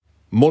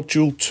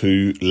Module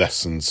 2,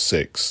 Lesson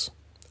 6,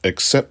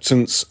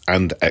 Acceptance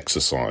and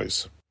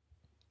Exercise.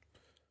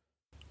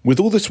 With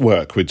all this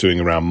work we're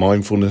doing around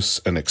mindfulness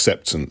and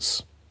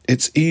acceptance,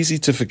 it's easy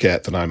to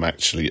forget that I'm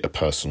actually a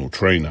personal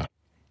trainer.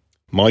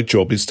 My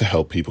job is to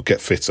help people get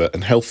fitter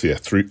and healthier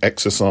through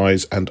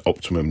exercise and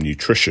optimum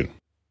nutrition.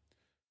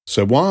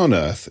 So why on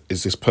earth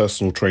is this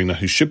personal trainer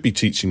who should be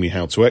teaching me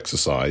how to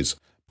exercise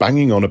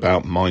banging on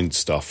about mind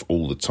stuff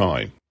all the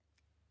time?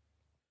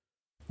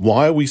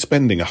 Why are we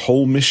spending a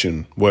whole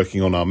mission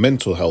working on our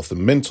mental health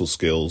and mental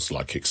skills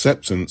like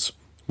acceptance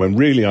when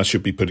really I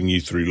should be putting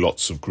you through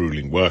lots of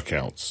grueling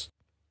workouts?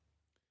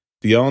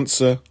 The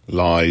answer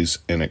lies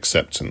in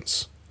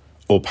acceptance,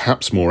 or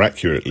perhaps more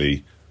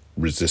accurately,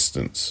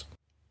 resistance.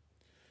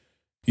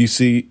 You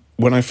see,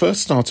 when I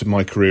first started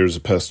my career as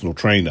a personal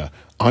trainer,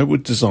 I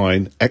would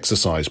design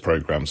exercise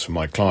programs for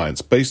my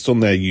clients based on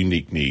their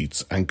unique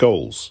needs and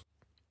goals.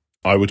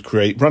 I would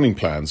create running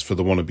plans for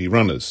the wannabe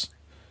runners,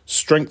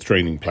 strength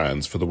training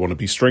plans for the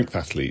wannabe strength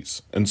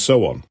athletes, and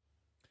so on.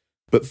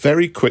 But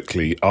very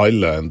quickly I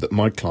learned that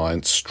my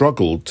clients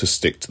struggled to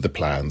stick to the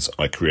plans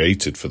I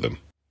created for them.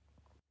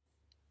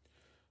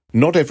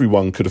 Not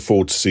everyone could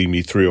afford to see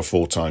me 3 or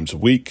 4 times a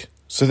week,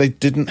 so they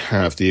didn't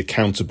have the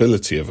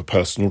accountability of a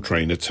personal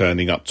trainer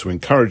turning up to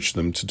encourage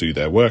them to do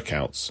their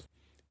workouts.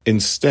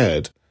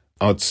 Instead,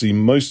 I'd see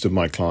most of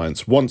my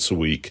clients once a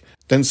week,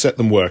 then set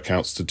them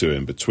workouts to do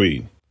in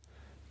between.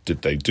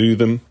 Did they do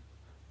them?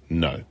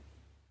 No.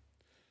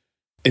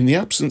 In the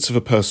absence of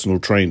a personal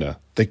trainer,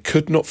 they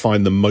could not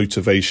find the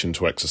motivation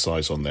to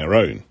exercise on their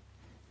own,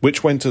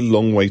 which went a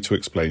long way to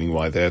explaining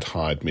why they had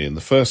hired me in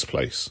the first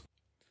place.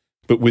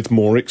 But with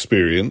more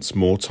experience,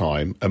 more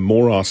time, and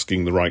more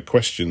asking the right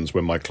questions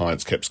when my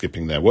clients kept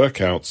skipping their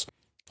workouts,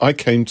 I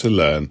came to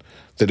learn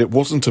that it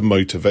wasn't a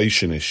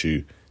motivation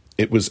issue,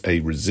 it was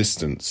a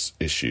resistance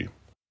issue.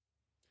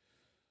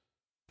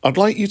 I'd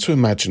like you to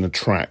imagine a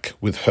track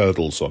with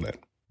hurdles on it.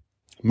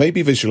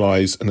 Maybe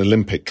visualize an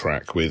Olympic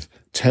track with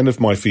 10 of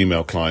my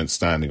female clients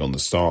standing on the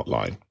start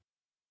line.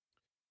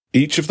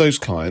 Each of those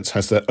clients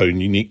has their own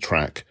unique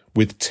track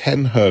with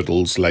 10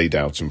 hurdles laid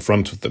out in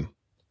front of them.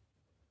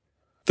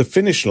 The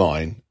finish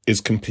line is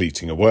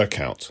completing a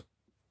workout.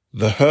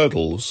 The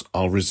hurdles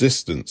are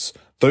resistance,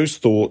 those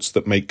thoughts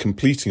that make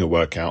completing a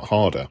workout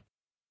harder.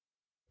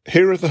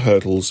 Here are the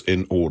hurdles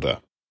in order.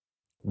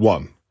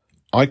 1.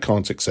 I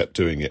can't accept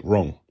doing it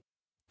wrong.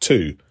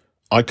 2.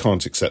 I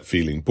can't accept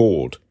feeling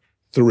bored.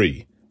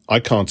 3. I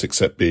can't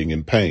accept being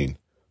in pain.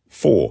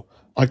 4.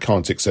 I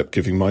can't accept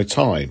giving my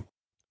time.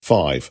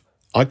 5.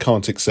 I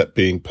can't accept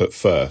being put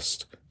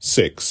first.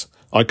 6.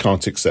 I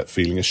can't accept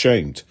feeling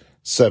ashamed.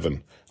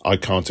 7. I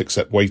can't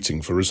accept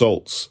waiting for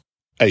results.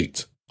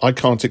 8. I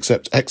can't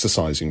accept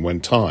exercising when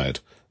tired.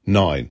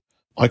 9.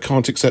 I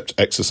can't accept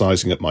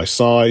exercising at my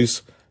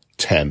size.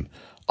 10.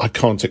 I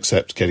can't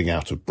accept getting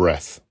out of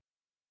breath.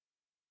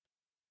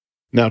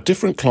 Now,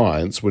 different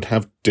clients would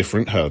have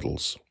different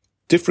hurdles.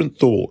 Different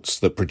thoughts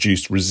that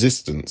produced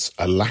resistance,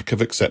 a lack of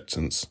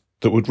acceptance,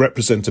 that would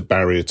represent a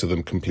barrier to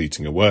them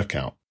completing a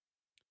workout.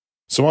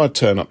 So I'd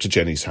turn up to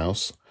Jenny's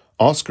house,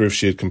 ask her if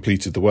she had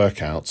completed the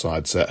workouts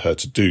I'd set her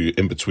to do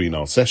in between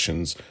our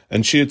sessions,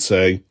 and she'd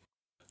say,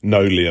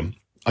 "No, Liam,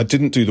 I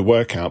didn't do the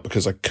workout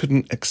because I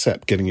couldn't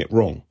accept getting it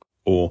wrong."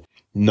 Or,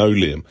 "No,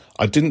 Liam,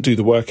 I didn't do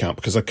the workout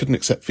because I couldn't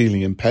accept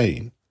feeling in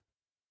pain."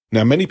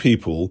 Now, many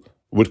people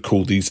would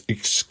call these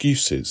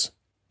excuses,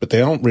 but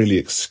they aren't really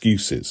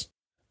excuses.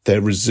 They're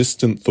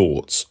resistant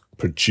thoughts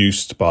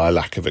produced by a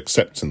lack of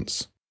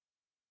acceptance.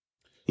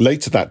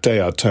 Later that day,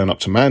 I'd turn up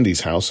to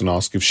Mandy's house and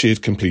ask if she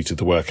had completed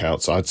the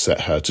workouts I'd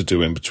set her to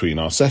do in between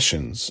our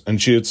sessions,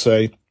 and she would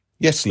say,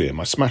 "Yes,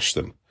 Liam, I smashed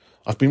them.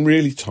 I've been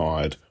really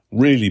tired,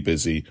 really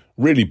busy,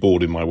 really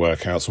bored in my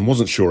workouts and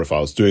wasn't sure if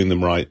I was doing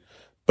them right,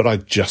 but I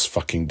just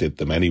fucking did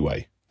them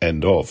anyway."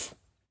 End of.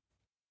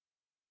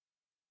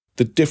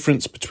 The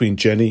difference between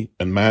Jenny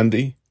and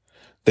Mandy,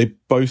 they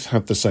both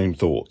had the same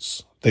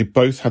thoughts. They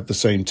both had the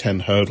same 10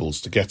 hurdles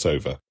to get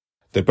over.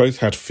 They both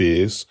had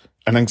fears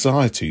and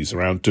anxieties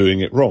around doing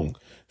it wrong,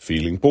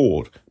 feeling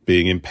bored,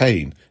 being in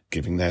pain,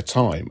 giving their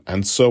time,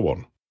 and so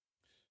on.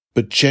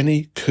 But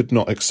Jenny could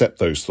not accept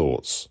those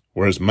thoughts,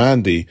 whereas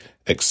Mandy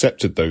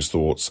accepted those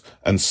thoughts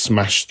and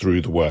smashed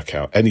through the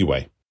workout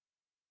anyway.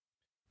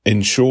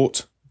 In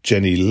short,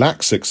 Jenny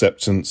lacks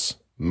acceptance,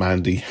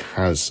 Mandy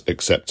has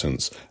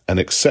acceptance, and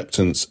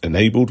acceptance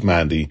enabled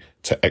Mandy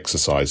to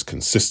exercise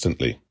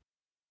consistently.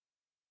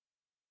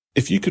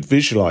 If you could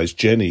visualize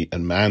Jenny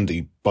and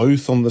Mandy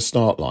both on the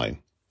start line,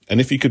 and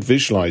if you could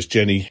visualize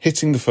Jenny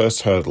hitting the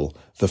first hurdle,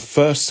 the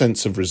first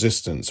sense of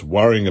resistance,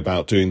 worrying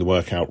about doing the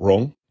workout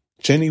wrong,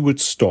 Jenny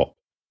would stop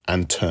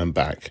and turn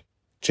back.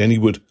 Jenny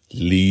would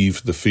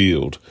leave the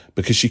field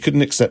because she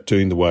couldn't accept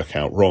doing the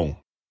workout wrong.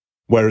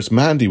 Whereas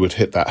Mandy would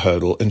hit that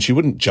hurdle and she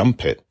wouldn't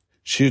jump it.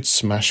 She would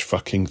smash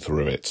fucking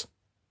through it.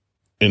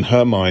 In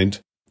her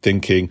mind,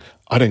 thinking,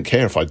 "I don't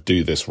care if I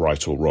do this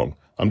right or wrong.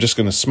 I'm just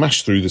going to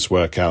smash through this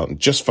workout and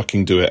just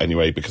fucking do it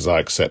anyway because I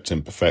accept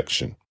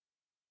imperfection."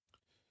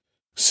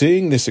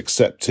 Seeing this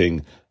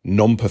accepting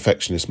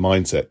non-perfectionist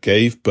mindset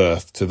gave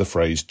birth to the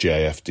phrase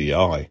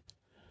JFDI,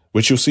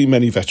 which you'll see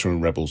many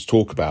veteran rebels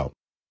talk about.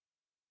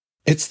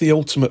 It's the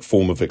ultimate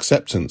form of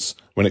acceptance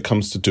when it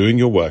comes to doing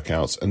your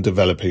workouts and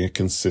developing a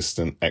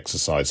consistent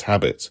exercise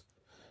habit.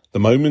 The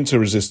moment a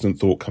resistant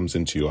thought comes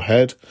into your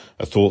head,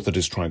 a thought that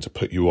is trying to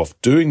put you off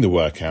doing the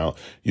workout,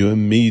 you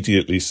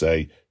immediately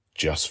say,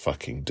 just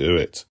fucking do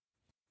it.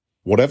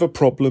 Whatever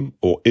problem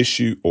or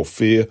issue or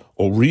fear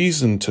or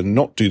reason to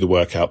not do the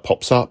workout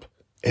pops up,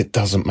 it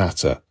doesn't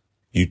matter.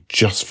 You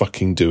just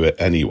fucking do it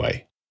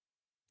anyway.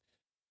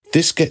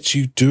 This gets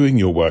you doing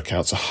your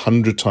workouts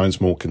 100 times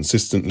more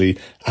consistently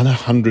and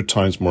 100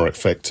 times more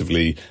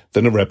effectively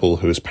than a rebel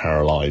who is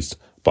paralyzed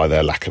by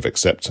their lack of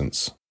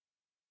acceptance.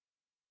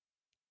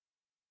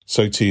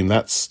 So team,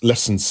 that's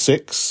lesson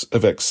 6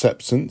 of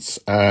acceptance,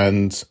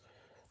 and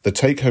the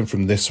take home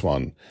from this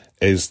one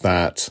is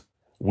that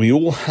we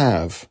all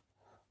have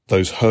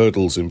those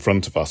hurdles in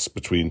front of us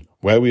between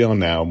where we are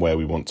now and where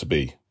we want to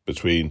be,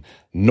 between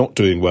not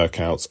doing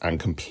workouts and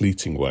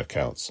completing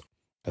workouts.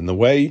 And the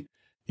way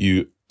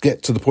you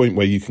get to the point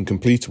where you can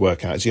complete a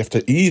workout is you have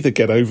to either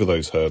get over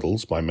those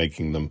hurdles by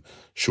making them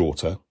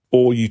shorter,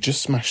 or you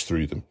just smash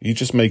through them. You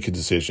just make a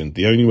decision.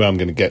 The only way I'm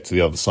going to get to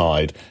the other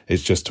side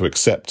is just to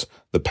accept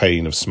the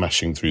pain of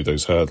smashing through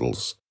those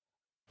hurdles.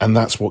 And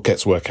that's what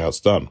gets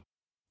workouts done.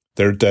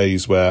 There are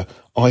days where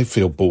I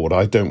feel bored.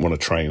 I don't want to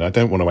train. I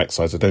don't want to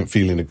exercise. I don't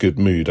feel in a good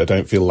mood. I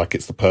don't feel like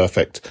it's the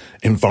perfect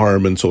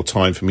environment or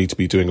time for me to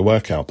be doing a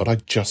workout, but I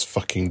just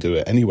fucking do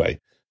it anyway.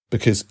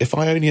 Because if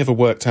I only ever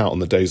worked out on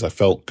the days I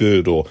felt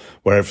good or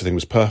where everything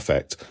was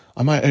perfect,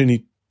 I might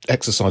only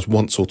exercise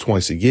once or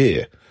twice a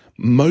year.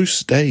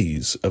 Most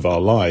days of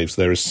our lives,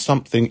 there is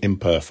something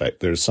imperfect.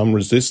 There is some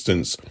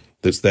resistance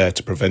that's there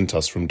to prevent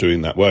us from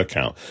doing that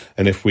workout.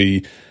 And if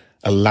we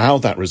allow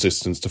that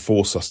resistance to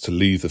force us to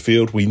leave the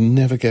field, we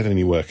never get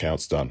any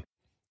workouts done.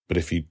 But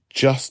if you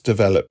just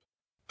develop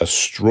a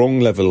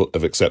strong level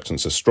of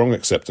acceptance, a strong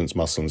acceptance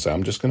muscle, and say,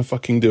 I'm just going to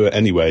fucking do it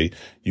anyway,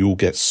 you'll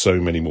get so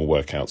many more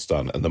workouts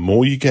done. And the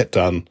more you get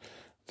done,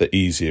 the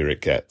easier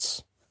it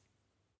gets.